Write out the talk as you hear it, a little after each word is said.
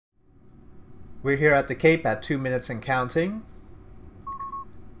We're here at the Cape at 2 minutes and counting.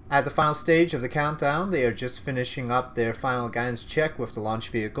 At the final stage of the countdown, they are just finishing up their final guidance check with the launch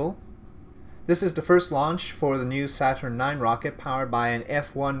vehicle. This is the first launch for the new Saturn IX rocket, powered by an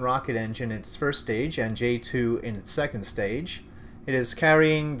F1 rocket engine in its first stage and J2 in its second stage. It is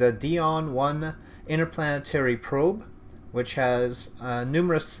carrying the Dione-1 interplanetary probe, which has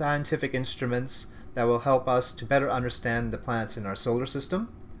numerous scientific instruments that will help us to better understand the planets in our solar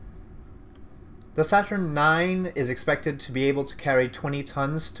system. The Saturn IX is expected to be able to carry 20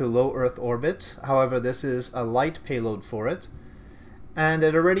 tons to low Earth orbit. However, this is a light payload for it, and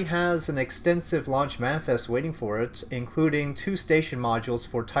it already has an extensive launch manifest waiting for it, including 2 station modules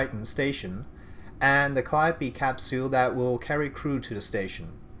for Titan Station and the Calliope capsule that will carry crew to the station.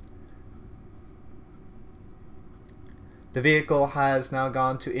 The vehicle has now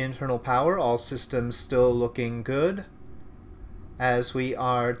gone to internal power, all systems still looking good, as we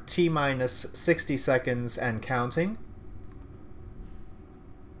are T-minus 60 seconds and counting.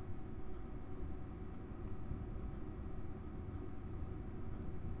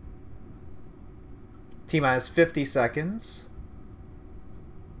 T-minus 50 seconds.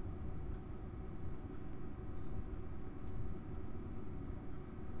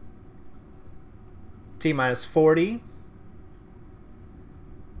 T-minus 40.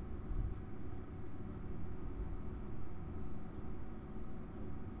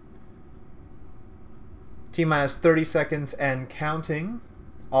 T-minus 30 seconds and counting.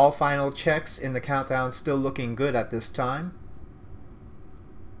 All final checks in the countdown still looking good at this time.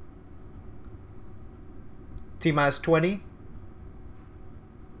 T-minus 20.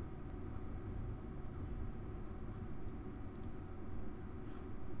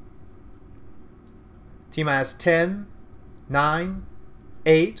 T-minus 10, 9,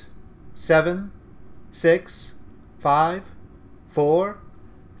 8, 7, 6, 5, 4,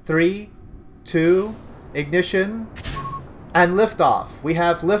 3, 2, ignition, and liftoff. We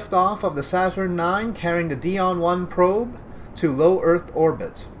have liftoff of the Saturn IX carrying the Dione-1 probe to low Earth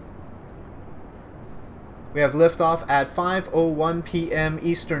orbit. We have liftoff at 5:01 p.m.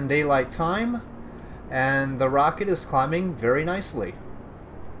 Eastern Daylight Time, and the rocket is climbing very nicely.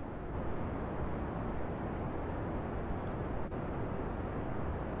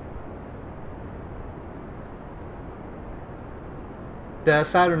 The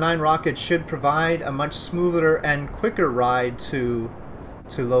Saturn IX rocket should provide a much smoother and quicker ride to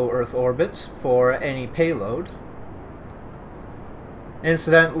low Earth orbit for any payload.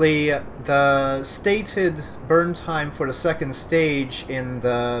 Incidentally, the stated burn time for the second stage in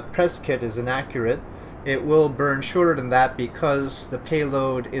the press kit is inaccurate. It will burn shorter than that because the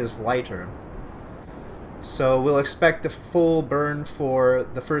payload is lighter. So we'll expect a full burn for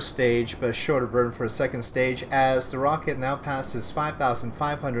the first stage, but a shorter burn for the second stage, as the rocket now passes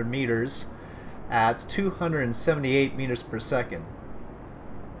 5,500 meters at 278 meters per second.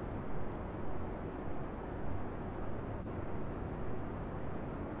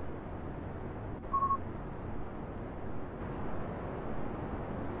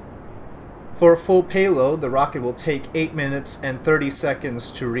 For a full payload, the rocket will take 8 minutes and 30 seconds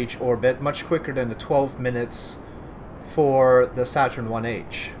to reach orbit, much quicker than the 12 minutes for the Saturn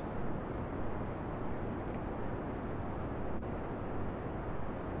 1H.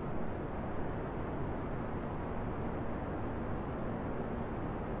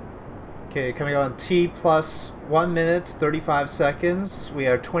 Okay, coming on T plus 1 minute, 35 seconds. We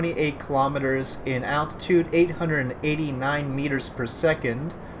are 28 kilometers in altitude, 889 meters per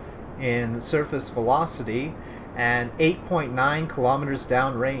second in surface velocity, and 8.9 kilometers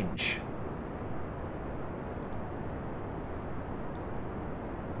downrange.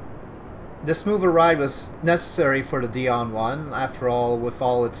 This smoother ride was necessary for the Dione-1, after all, with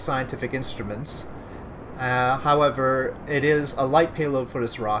all its scientific instruments. However, it is a light payload for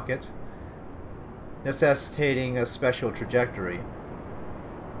this rocket, necessitating a special trajectory.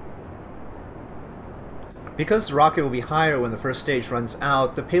 Because the rocket will be higher when the first stage runs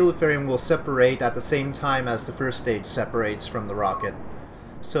out, the payload fairing will separate at the same time as the first stage separates from the rocket.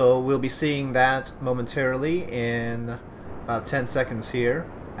 So we'll be seeing that momentarily in about 10 seconds here.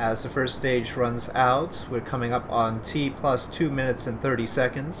 As the first stage runs out, we're coming up on T plus 2 minutes and 30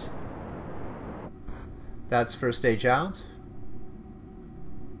 seconds. That's first stage out.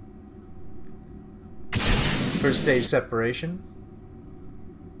 First stage separation.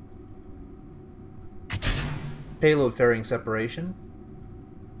 Payload fairing separation,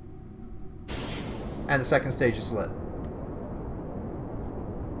 and the second stage is lit.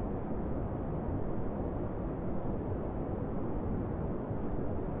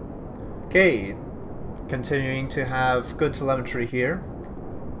 Okay, continuing to have good telemetry here.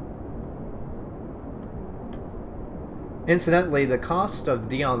 Incidentally, the cost of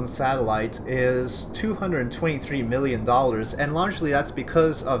the Dione satellite is $223 million, and largely that's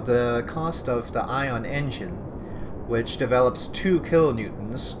because of the cost of the Ion engine, which develops 2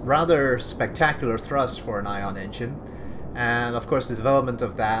 kilonewtons, rather spectacular thrust for an Ion engine, and of course the development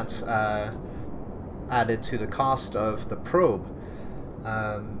of that added to the cost of the probe.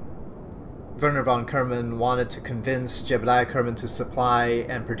 Werner von Kerman wanted to convince Jebediah Kerman to supply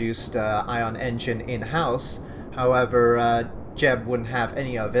and produce the Ion engine in-house. However, Jeb wouldn't have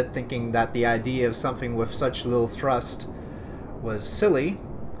any of it, thinking that the idea of something with such little thrust was silly,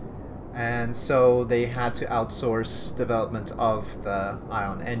 and so they had to outsource development of the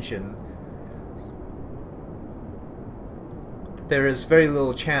Ion engine. There is very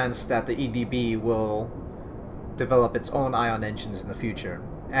little chance that the EDB will develop its own Ion engines in the future.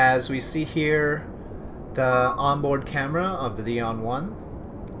 As we see here, the onboard camera of the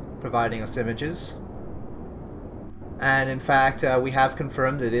Dione-1 providing us images. And in fact, we have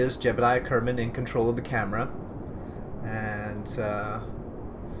confirmed it is Jebediah Kerman in control of the camera. And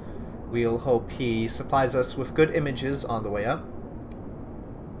we'll hope he supplies us with good images on the way up.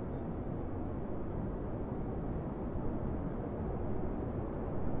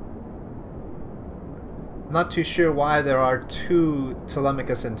 Not too sure why there are 2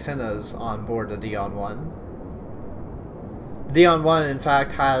 Telemachus antennas on board the Dione-1. Dione-1 in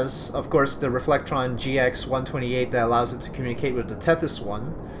fact has, of course, the Reflectron GX128 that allows it to communicate with the Tethys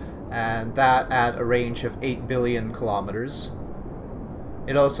 1, and that at a range of 8 billion kilometers.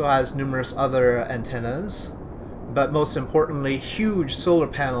 It also has numerous other antennas, but most importantly, huge solar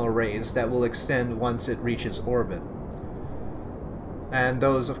panel arrays that will extend once it reaches orbit. And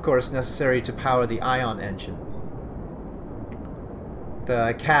those, of course, necessary to power the Ion engine.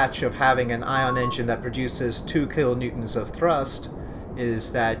 The catch of having an Ion engine that produces 2 kilonewtons of thrust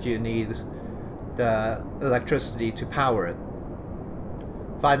is that you need the electricity to power it.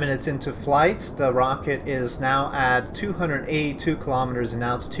 5 minutes into flight, the rocket is now at 282 kilometers in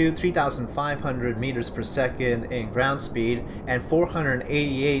altitude, 3,500 meters per second in ground speed, and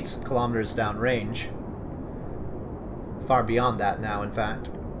 488 kilometers downrange. Far beyond that now, in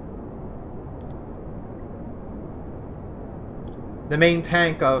fact. The main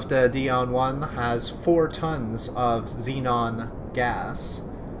tank of the Dione-1 has 4 tons of xenon gas,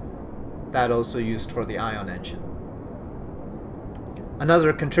 that also used for the Ion engine.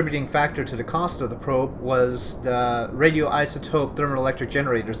 Another contributing factor to the cost of the probe was the radioisotope thermoelectric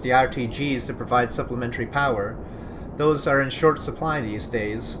generators, the RTGs, to provide supplementary power. Those are in short supply these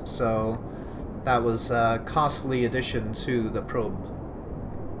days, so that was a costly addition to the probe.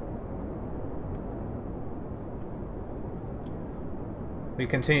 We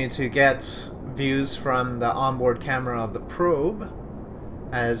continue to get views from the onboard camera of the probe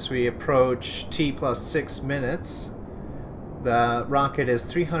as we approach T plus 6 minutes. The rocket is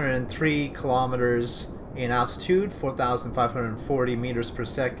 303 kilometers in altitude, 4,540 meters per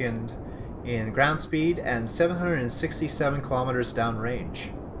second in ground speed, and 767 kilometers downrange.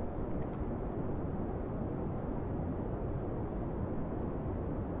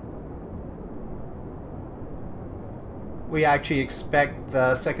 We actually expect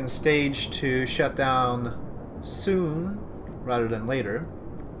the second stage to shut down soon rather than later.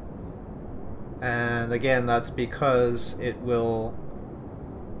 And again, that's because it will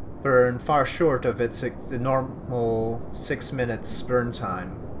burn far short of the normal 6 minutes burn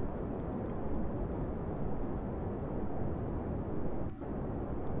time.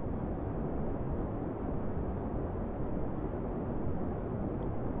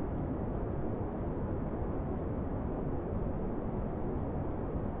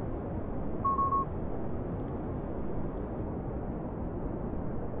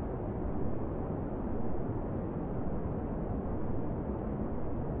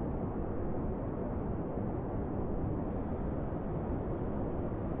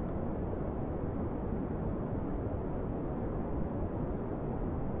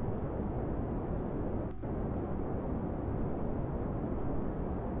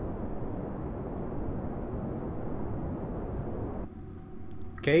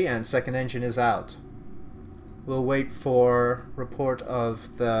 Okay, and second engine is out. We'll wait for report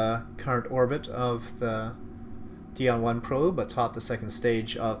of the current orbit of the Dione-1 probe atop the second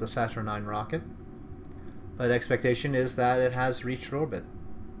stage of the Saturn IX rocket. But expectation is that it has reached orbit.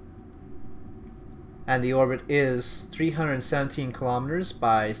 And the orbit is 317 kilometers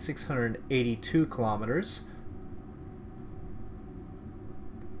by 682 kilometers.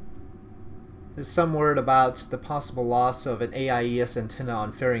 There's some word about the possible loss of an AIES antenna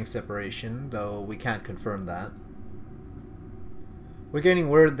on fairing separation, though we can't confirm that. We're getting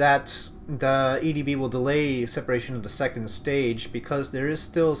word that the EDB will delay separation of the second stage because there is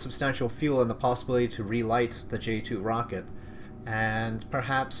still substantial fuel and the possibility to relight the J2 rocket. And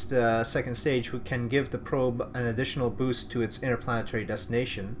perhaps the second stage can give the probe an additional boost to its interplanetary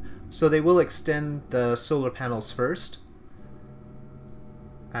destination. So they will extend the solar panels first.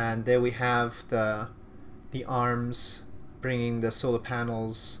 And there we have the arms bringing the solar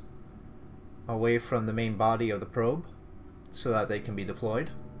panels away from the main body of the probe so that they can be deployed.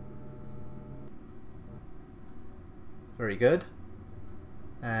 Very good.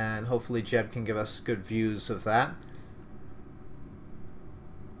 And hopefully Jeb can give us good views of that.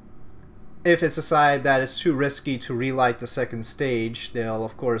 If it's decided that it's too risky to relight the second stage, they'll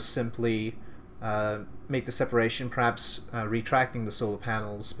of course simply make the separation, perhaps retracting the solar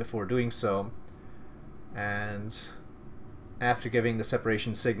panels before doing so. And after giving the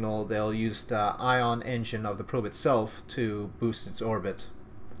separation signal, they'll use the ion engine of the probe itself to boost its orbit.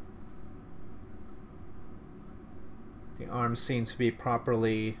 The arms seem to be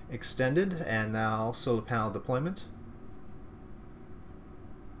properly extended, and now solar panel deployment.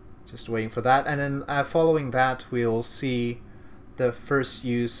 Just waiting for that, and then following that we'll see the first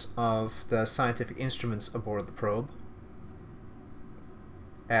use of the scientific instruments aboard the probe,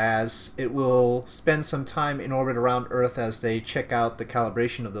 as it will spend some time in orbit around Earth as they check out the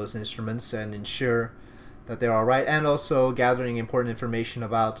calibration of those instruments and ensure that they're alright, and also gathering important information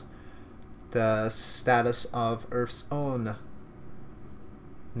about the status of Earth's own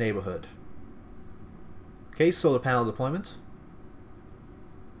neighborhood. Okay, solar panel deployment.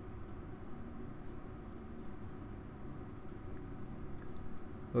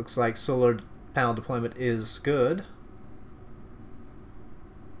 Looks like solar panel deployment is good.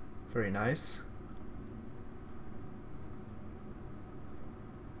 Very nice.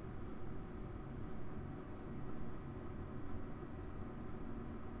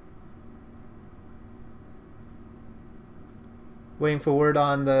 Waiting for word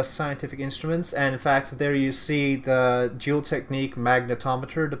on the scientific instruments, and in fact there you see the geotechnique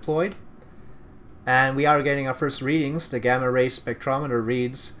magnetometer deployed. And we are getting our first readings. The gamma ray spectrometer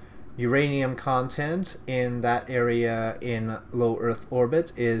reads uranium content in that area in low Earth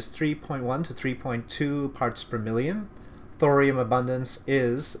orbit is 3.1 to 3.2 parts per million. Thorium abundance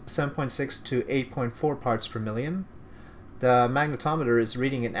is 7.6 to 8.4 parts per million. The magnetometer is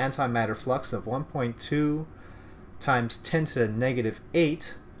reading an antimatter flux of 1.2 times 10 to the negative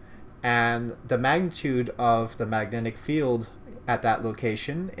 8, and the magnitude of the magnetic field at that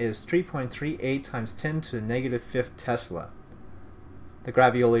location is 3.38 times 10 to the negative 5th Tesla. The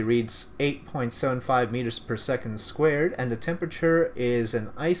gravioli reads 8.75 meters per second squared, and the temperature is an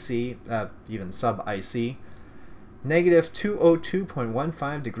icy, even sub-icy, negative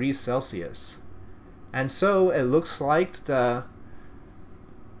 202.15 degrees Celsius. And so it looks like the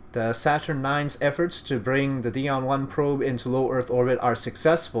Saturn IX's efforts to bring the Dione-1 probe into low Earth orbit are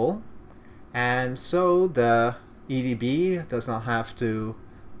successful, and so the EDB does not have to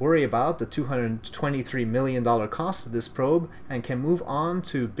worry about the $223 million cost of this probe and can move on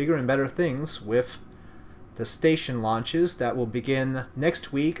to bigger and better things with the station launches that will begin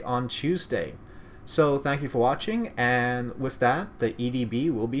next week on Tuesday. So thank you for watching, and with that, the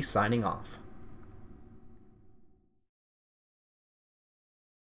EDB will be signing off.